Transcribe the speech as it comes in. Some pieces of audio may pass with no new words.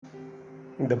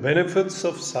The Benefits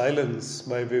of Silence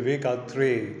by Vivek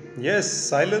Atray. Yes,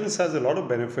 silence has a lot of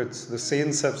benefits. The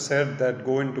saints have said that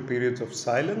go into periods of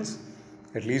silence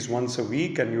at least once a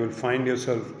week and you will find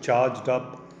yourself charged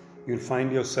up, you'll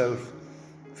find yourself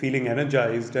feeling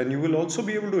energized, and you will also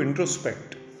be able to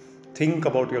introspect. Think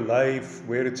about your life,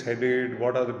 where it's headed,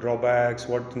 what are the drawbacks,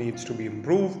 what needs to be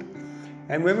improved.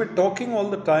 And when we're talking all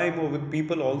the time or with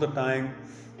people all the time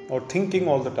or thinking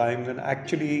all the time, then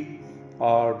actually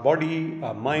our body,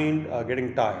 our mind are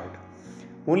getting tired.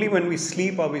 Only when we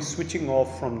sleep are we switching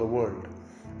off from the world.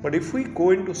 But if we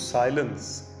go into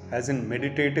silence, as in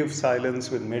meditative silence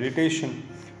with meditation,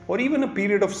 or even a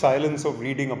period of silence of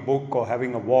reading a book or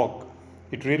having a walk,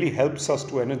 it really helps us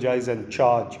to energize and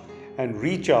charge and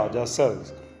recharge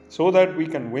ourselves so that we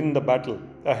can win the battle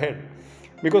ahead.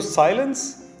 Because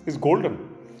silence is golden,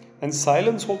 and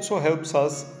silence also helps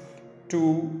us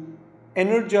to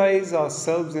energize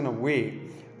ourselves in a way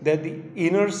that the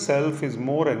inner self is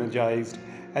more energized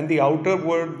and the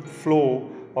outward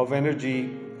flow of energy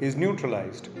is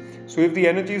neutralized. So if the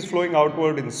energy is flowing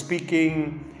outward in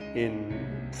speaking,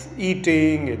 in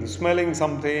eating, in smelling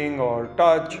something or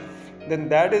touch, then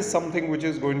that is something which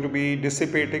is going to be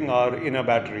dissipating our inner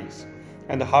batteries,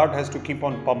 and the heart has to keep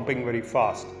on pumping very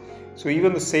fast. So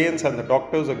even the saints and the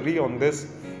doctors agree on this,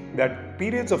 that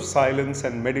periods of silence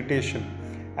and meditation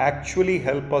actually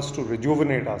help us to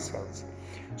rejuvenate ourselves.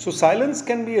 So silence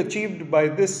can be achieved by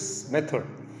this method.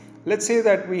 Let's say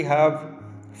that we have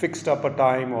fixed up a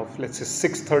time of, let's say,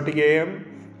 6:30 a.m.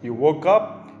 You woke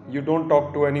up, you don't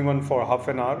talk to anyone for half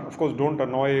an hour. Of course, don't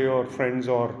annoy your friends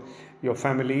or your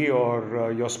family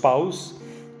or your spouse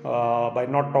by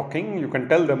not talking. You can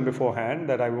tell them beforehand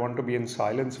that I want to be in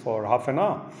silence for half an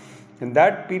hour. In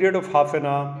that period of half an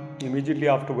hour, immediately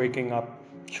after waking up,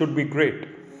 should be great.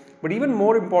 But even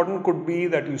more important could be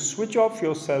that you switch off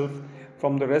yourself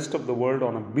from the rest of the world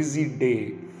on a busy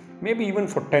day, maybe even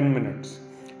for 10 minutes.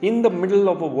 In the middle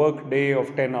of a work day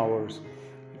of 10 hours,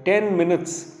 10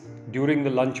 minutes during the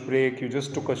lunch break, you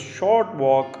just took a short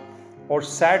walk or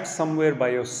sat somewhere by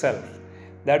yourself.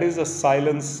 That is a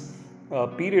silence,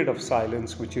 period of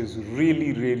silence, which is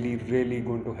really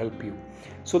going to help you.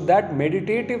 So that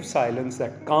meditative silence,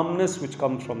 that calmness which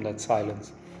comes from that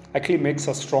silence, actually makes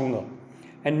us stronger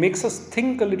and makes us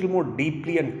think a little more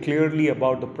deeply and clearly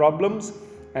about the problems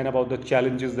and about the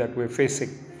challenges that we're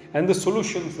facing and the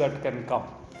solutions that can come.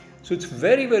 So it's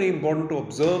very important to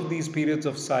observe these periods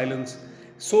of silence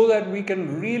so that we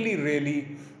can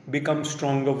really become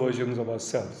stronger versions of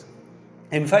ourselves.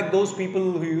 In fact, those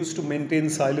people who used to maintain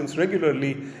silence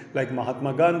regularly, like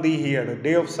Mahatma Gandhi, he had a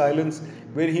day of silence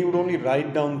where he would only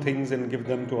write down things and give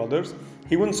them to others.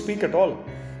 He wouldn't speak at all.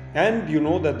 And you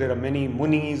know that there are many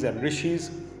munis and rishis.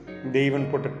 They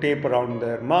even put a tape around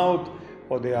their mouth,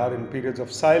 or they are in periods of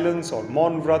silence or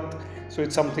Maun Vrat. So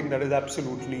it's something that is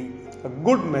absolutely a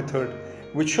good method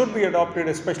which should be adopted,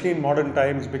 especially in modern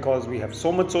times, because we have so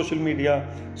much social media,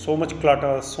 so much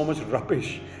clutter, so much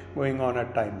rubbish going on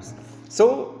at times.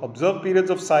 So observe periods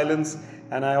of silence,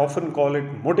 and I often call it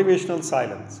motivational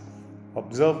silence.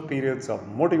 Observe periods of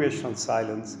motivational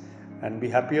silence and be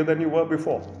happier than you were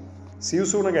before. See you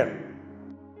soon again.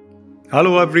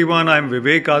 Hello everyone, I am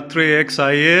Vivek Atray,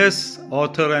 ex-IAS,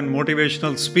 author and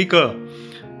motivational speaker.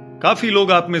 काफ़ी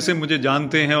लोग आप में से मुझे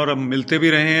जानते हैं और अब मिलते भी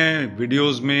रहे हैं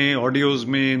वीडियोस में, ऑडियोज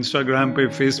में, इंस्टाग्राम पे,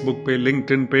 फेसबुक पे,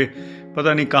 लिंक्डइन पे,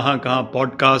 पता नहीं कहाँ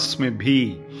पॉडकास्ट में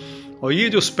भी. और ये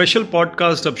जो स्पेशल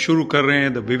पॉडकास्ट अब शुरू कर रहे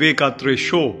हैं, the Vivek Atre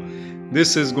show,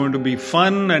 this is going to be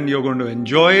fun and you are going to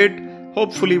enjoy it.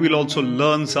 Hopefully we'll also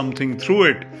learn something through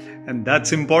it, and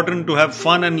that's important to have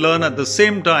fun and learn at the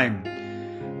same time.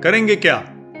 करेंगे क्या?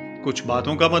 कुछ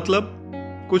बातों का मतलब,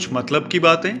 कुछ मतलब की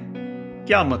बातें.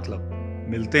 क्या मतलब?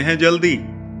 मिलते हैं जल्दी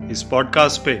इस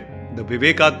पॉडकास्ट पे, द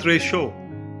विवेक आत्रे शो.